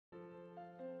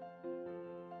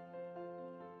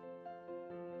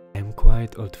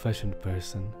quite old-fashioned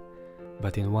person,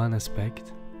 but in one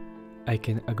aspect, I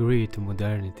can agree to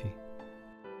modernity.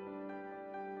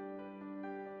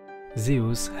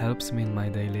 Zeus helps me in my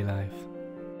daily life.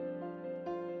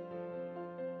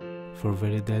 For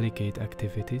very delicate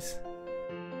activities,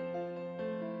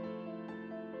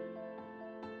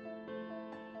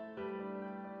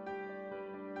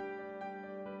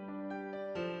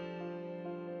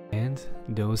 and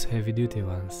those heavy-duty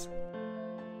ones.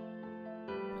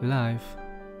 Life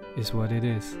is what it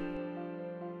is.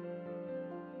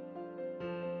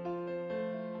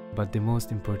 But the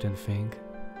most important thing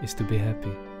is to be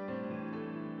happy.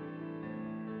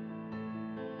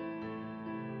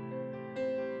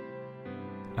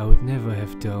 I would never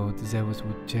have thought Zeus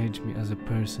would change me as a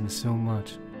person so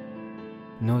much,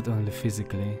 not only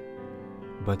physically,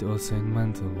 but also in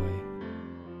mental way.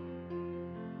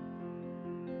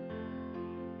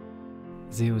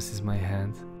 Zeus is my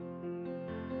hand,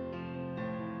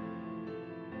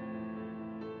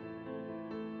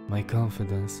 my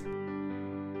confidence,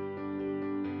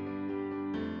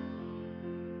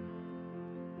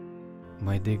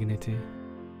 my dignity,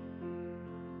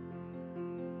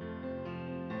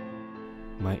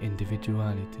 my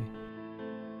individuality.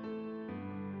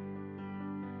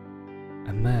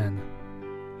 A man,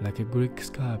 like a Greek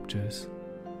sculptures,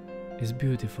 is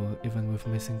beautiful even with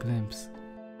missing limbs.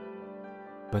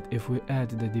 But if we add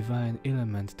the divine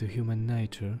element to human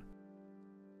nature,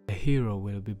 a hero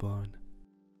will be born.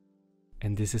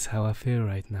 And this is how I feel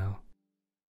right now.